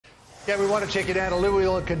Yeah, we want to take you down to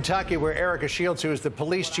Louisville, Kentucky, where Erika, who is the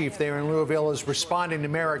police chief there in Louisville, is responding to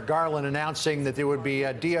Merrick Garland announcing that there would be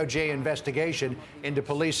a DOJ investigation into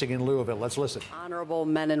policing in Louisville. Let's listen. Honorable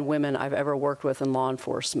men and women I've ever worked with in law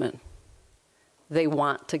enforcement. They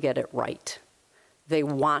want to get it right. They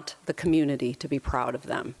want the community to be proud of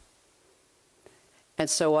them. And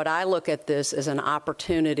so what I look at this as an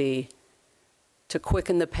opportunity to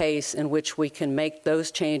quicken the pace in which we can make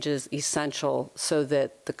those changes essential so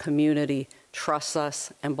that the community trusts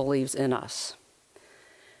us and believes in us.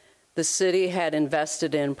 The city had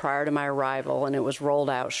invested in, prior to my arrival, and it was rolled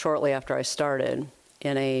out shortly after I started,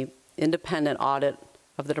 in an independent audit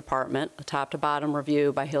of the department, a top-to-bottom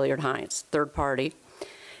review by Hilliard Hines, third party,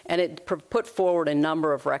 and it put forward a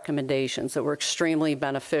number of recommendations that were extremely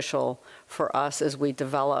beneficial for us as we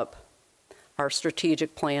develop our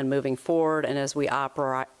strategic plan moving forward and as we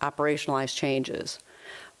operationalize changes.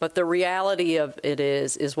 But the reality of it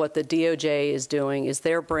is what the DOJ is doing is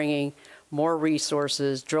they're bringing more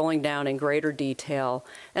resources, drilling down in greater detail,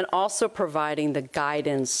 and also providing the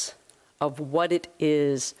guidance of what it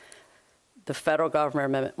is the federal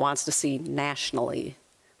government wants to see nationally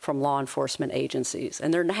from law enforcement agencies.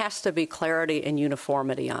 And there has to be clarity and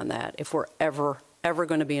uniformity on that if we're ever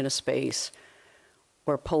going to be in a space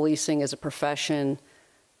where policing is a profession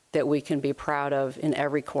that we can be proud of in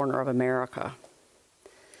every corner of America.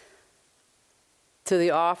 To the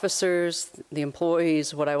officers, the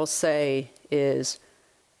employees, what I will say is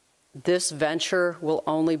this venture will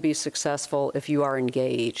only be successful if you are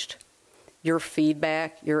engaged. Your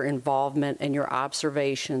feedback, your involvement, and your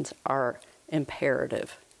observations are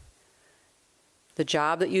imperative. The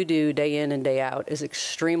job that you do day in and day out is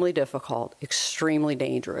extremely difficult, extremely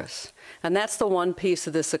dangerous. And that's the one piece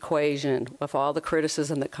of this equation of all the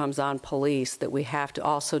criticism that comes on police that we have to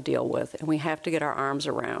also deal with and we have to get our arms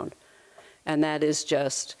around. And that is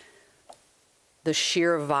just the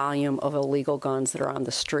sheer volume of illegal guns that are on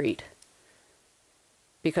the street.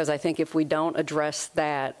 Because I think if we don't address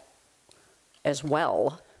that as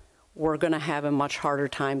well, we're going to have a much harder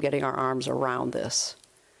time getting our arms around this.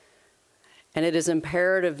 And it is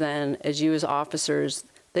imperative then, as you as officers,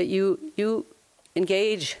 that you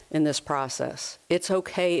engage in this process. It's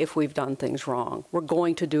okay if we've done things wrong. We're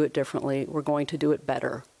going to do it differently. We're going to do it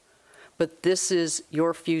better. But this is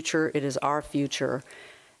your future. It is our future.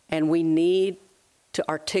 And we need to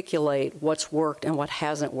articulate what's worked and what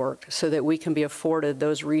hasn't worked so that we can be afforded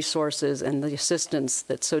those resources and the assistance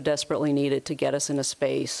that's so desperately needed to get us in a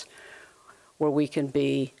space where we can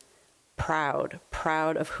be proud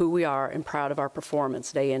of who we are and proud of our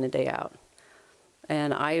performance day in and day out.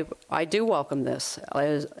 And I do welcome this,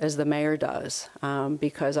 as the mayor does,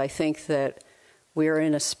 because I think that we are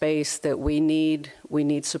in a space that we need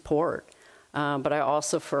support. But I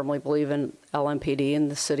also firmly believe in LMPD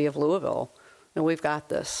and the city of Louisville, and we've got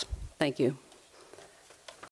this. Thank you.